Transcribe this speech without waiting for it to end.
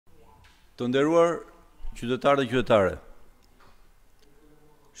Të nderuar qytetarët dhe qytetare,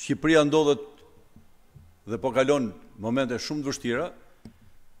 Shqipëria ndodhet dhe po kalon momente shumë të vështira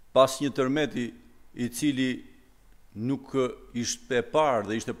pas një tërmeti i cili nuk ishte e parë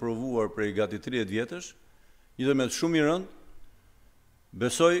dhe ishte provuar prej gati 30 vjetësh, një tërmet shumë i rënd,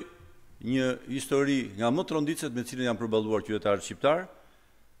 besoj një histori nga më të rëndicet me cilën janë përballuar qytetarët shqiptar,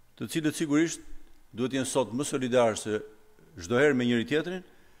 të cilët sigurisht duhet jenë sot më solidarë se çdo herë me njëri tjetrin,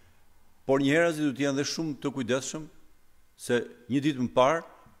 por njëherëzi duhet jenë dhe shumë të kujdesshëm se një ditë më parë,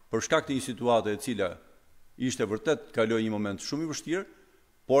 për shkak të një situate e cila ishte vërtet kaloi një moment shumë i vështirë,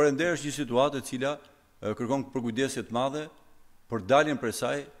 por ende është një situatë e cila kërkon përkujdesje të madhe për daljen prej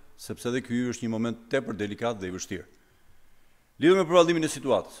saj, sepse edhe ky është një moment tepër delikat dhe i vështirë. Lidhur me përballimin e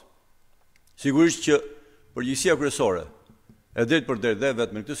situatës, sigurisht që përgjegjësia kryesore e drejt për drejt dhe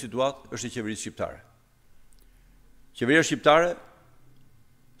vetëm në këtë situatë është e qeverisë shqiptare. Qeveria shqiptare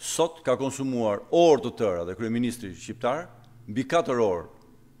sot ka konsumuar orë të tëra dhe Kryeministri shqiptar mbi 4 orë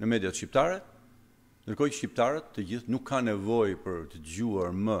në mediat shqiptare, ndërkohë që shqiptarët të gjithë nuk kanë nevojë për të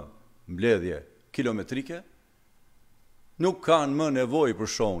dëgjuar më mbledhje kilometrike, nuk kanë më nevojë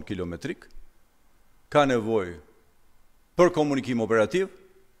për shohun kilometrik, ka nevojë për komunikim operativ,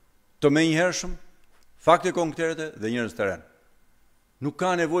 të menjëhershëm, fakte konkrete dhe njerëz terren. Nuk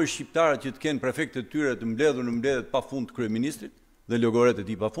ka nevojë shqiptarët që të kenë prefektet e tyre të mbledhur në mbledhjet pafund të kryeministrit dhe logoret e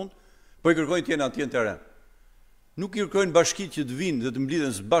tij pafund, po i kërkojnë të jenë atje në terren. Nuk i kërkojnë bashkitë që të vinë dhe të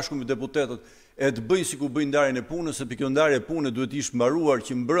mblidhen së bashku me deputetët e të bëjnë sikur bëjnë ndarjen e punës, sepse kjo ndarje e punës duhet të ishte mbaruar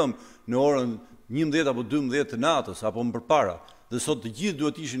që mbrëm në orën 11 apo 12 të natës apo më përpara, dhe sot të gjithë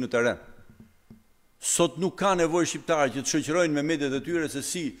duhet ishin në terren. Sot nuk ka nevojë shqiptarë që të shoqërojnë me mediat e tyre se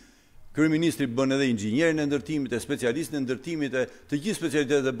si Kryeministri bën edhe inxhinierin e ndërtimit, e specialistin e ndërtimit, e të gjithë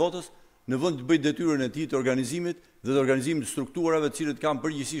specialitetet e botës, në vend të bëjë detyrën e tij të organizimit dhe të organizimit të strukturave të cilët kanë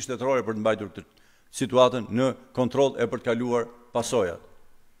përgjegjësi shtetërore për të mbajtur situatën në kontroll e për të kaluar pasojat.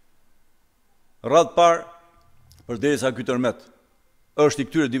 Radhë parë, përderisa ky tërmet është i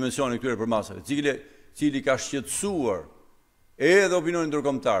këtyre dimensioneve, këtyre përmasave, cili ka shqetësuar edhe opinionin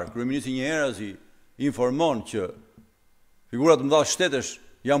ndërkombëtar. Kryeministri njëherëzi informon që figurat të mëdha shtetesh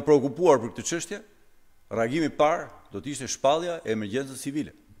janë preokupuar për këtë çështje, reagimi i parë do të ishte shpallja e emergjencës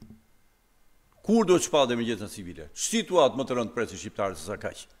civile. Kur do të shpallet emergjencën civile? Situatë më të rëndë presin shqiptarët se sa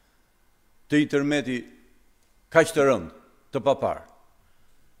kaq. Të një tërmeti kaq të rëndë, të paparë.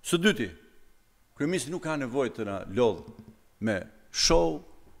 Së dyti, Kryeministri nuk ka nevojë të na lodh me show,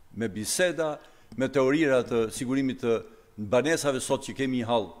 me biseda, me teorira të sigurimit të banesave sot që kemi një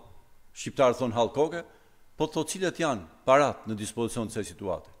hall, shqiptarët thonë hall koke, po të cilat janë parat në dispozicion të kësaj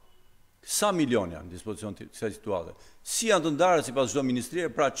situate. Sa milion janë në dispozicion të kësaj situate? Si janë të ndarë sipas çdo ministrie,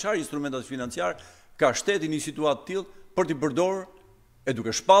 pra çfarë instrumentat financiar ka shteti në një situatë të tillë për t'i përdorur e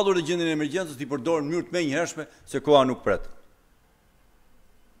duke shpallur dhe gjendjen e emergjencës t'i përdorur në mënyrë të menjëhershme se koha nuk pret.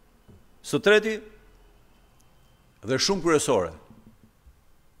 Së treti dhe shumë kryesore,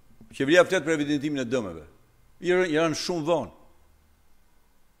 qeveria flet për evidentimin e dëmeve. Janë shumë vonë.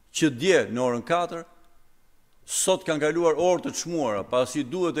 Që dje në orën 4 sot kanë kaluar orë të çmuara, pasi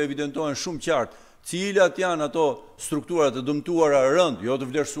duhet të evidentohen shumë qartë cilat janë ato strukturat të dëmtuara rënd, jo të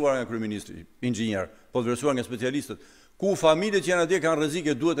vlerësuara nga kryeministri, inxhinier, po të vlerësuara nga specialistët, ku familjet që janë atje kanë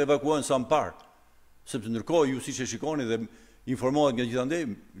rrezik e duhet evakuohen sa më parë. Sepse ndërkohë ju siç e shikoni dhe informohet nga gjithandej,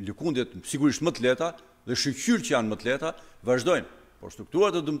 lëkundjet sigurisht më të lehta dhe shqyrtë që janë më të lehta vazhdojnë. Por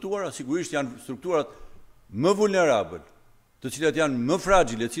strukturat e dëmtuara sigurisht janë strukturat më vulnerabël, të cilat janë më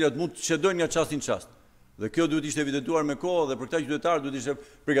fragjile, të cilat mund të çedojnë nga çasti në çast. Dhe kjo duhet ishte evidentuar me kohë dhe për këta qytetarë duhet ishte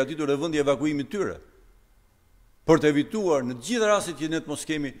përgatitur edhe vendi evakuimit tyre. Për të evituar në të gjitha rastet që ne të mos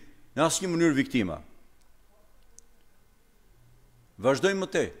kemi në asnjë mënyrë viktima. Vazhdojmë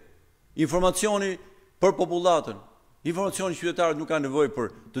më tej. Informacioni për popullatën, informacioni qytetarët nuk kanë nevojë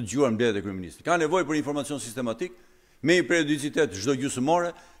për të dëgjuar mbledhjet e kryeministrit. Kanë nevojë për informacion sistematik me një periodicitet çdo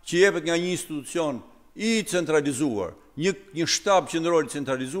gjysmore që jepet nga një institucion i centralizuar, një shtab qendror i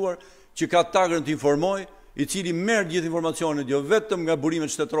centralizuar që ka tagrën të informoj, i cili merr gjithë informacionet, jo vetëm nga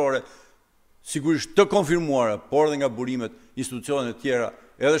burimet shtetërore, sigurisht të konfirmuara, por edhe nga burimet institucione të tjera,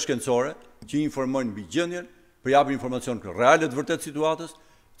 edhe shkencore, që informojnë mbi gjendjen, përjapin informacion reale të vërtet situatës,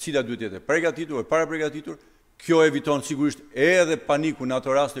 cila duhet jetë përgatitur e para përgatitur. Kjo eviton sigurisht edhe paniku në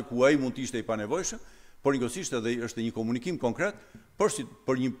ato raste ku ai mund të ishte i panevojshëm, por njëkohësisht edhe është një komunikim konkret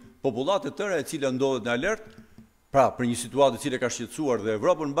për një popullatë të tëre e cila ndodhet në alert. Pra, për një situatë e cila ka shqetësuar dhe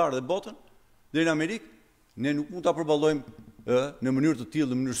Evropën mbar dhe botën, deri në Amerikë, ne nuk mund ta përballojmë në mënyrë të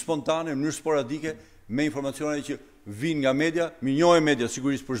tillë, në mënyrë spontane, në mënyrë sporadike me informacione që vijnë nga media, minjohen media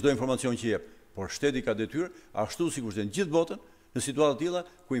sigurisht për çdo informacion që jep, por shteti ka detyrë, ashtu sikur në gjithë botën, Në situata të tilla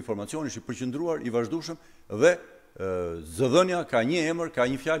ku informacioni është i përqendruar, i vazhdueshëm dhe zëdhënia ka një emër, ka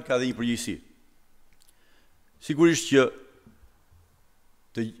një fjalë, ka dhe një përgjegjësi. Sigurisht që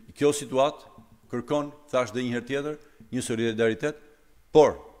kjo situatë kërkon, thash dhe një herë tjetër, një solidaritet,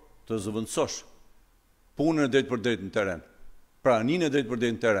 por të zëvendësosh punën e drejt për drejt në terren, praninë e drejt për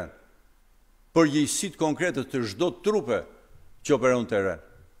drejt në terren, përgjegjësitë konkrete të çdo trupe që operon në terren,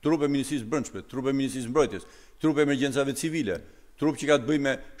 trupe e Ministrisë së Brendshme, trupe e Ministrisë së Mbrojtjes, trupe e emergjencave civile, trup që ka të bëjë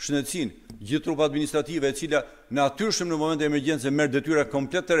me shëndetësinë, gjithë trupa administrative e cila natyrshëm në moment e emergjencë merr detyra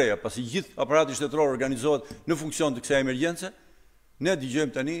komplet të reja, pasi gjithë aparati shtetëror organizohet në funksion të kësaj emergjence, ne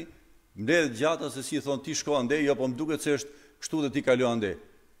dëgjojmë tani mbledhjet gjata se si thon ti shko andej, jo po më duket se është kështu dhe ti kalo andej.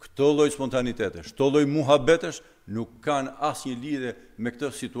 Këto lloj spontanitetesh, këto lloj muhabetesh nuk kanë asnjë lidhje me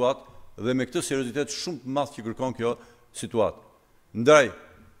këtë situatë dhe me këtë seriozitet shumë të madh që kërkon kjo situatë. Ndaj,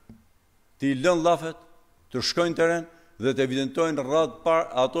 ti lën llafet, të shkojnë në terren dhe të evidentojnë radhë par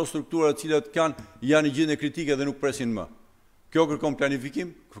ato struktura të cilat janë në gjendje kritike dhe nuk presin më. Kjo kërkon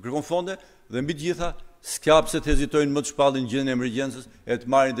planifikim, kërkon fonde dhe mbi të gjitha s'ka pse të hezitojnë më të shpallin gjendjen e emergjencës e të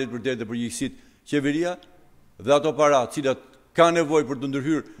marrin drejt për drejt të përgjegjësitë qeveria dhe ato para të cilat kanë nevojë për të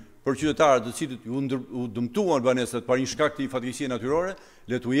ndërhyrë për qytetarët të cilët u dëmtuan banesat për një shkak të fatkeqësie natyrore,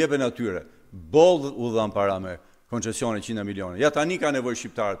 le t'u jepen atyre. Boll u dhan para me koncesione 100 milionë. Ja tani ka nevojë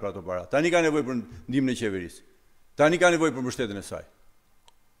shqiptarët për ato para. Tani ka nevojë për ndihmën e qeverisë. Tani ka nevojë për mbështetjen e saj.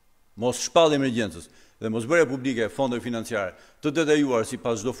 Mos shpallë emergjencës dhe mos bërja publike e fondeve financiare të detajuar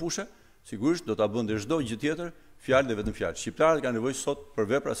sipas çdo fushë, sigurisht do ta bënte çdo gjë tjetër, fjalë dhe vetëm fjalë. Shqiptarët kanë nevojë sot për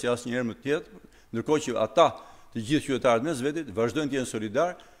vepra si asnjëherë më tjetër, ndërkohë që ata, të gjithë qytetarët mes vetit, vazhdojnë të jenë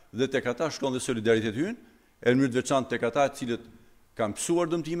solidar dhe tek ata shkon dhe solidariteti ynë, në mënyrë të veçantë tek ata të cilët kanë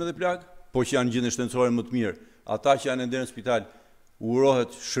psuar dëmtime dhe plagë, po që janë gjendje shëndetësore më të mirë. Ata që janë ende në spital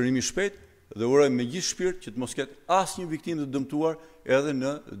urohet shërimi shpejt dhe urojmë me gjithë shpirt që të mos ketë asnjë viktimë të dëmtuar edhe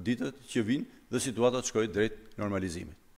në ditët që vijnë dhe situata të shkojë drejt normalizimit.